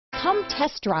Come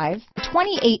test drive the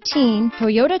 2018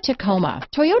 Toyota Tacoma.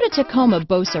 Toyota Tacoma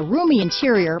boasts a roomy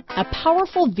interior, a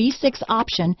powerful V6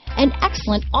 option, and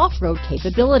excellent off-road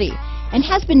capability, and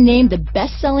has been named the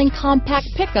best-selling compact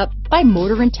pickup by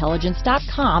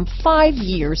MotorIntelligence.com 5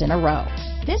 years in a row.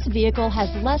 This vehicle has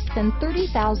less than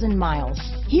 30,000 miles.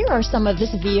 Here are some of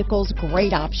this vehicle's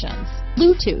great options: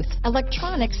 Bluetooth,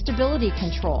 electronic stability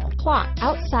control, clock,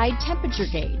 outside temperature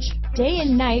gauge, day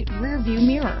and night rear view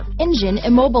mirror, engine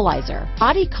immobilizer,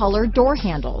 body color door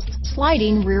handles,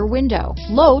 sliding rear window,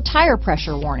 low tire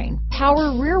pressure warning,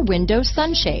 power rear window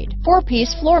sunshade,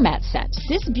 4-piece floor mat set.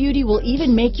 This beauty will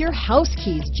even make your house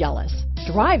keys jealous.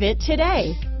 Drive it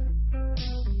today.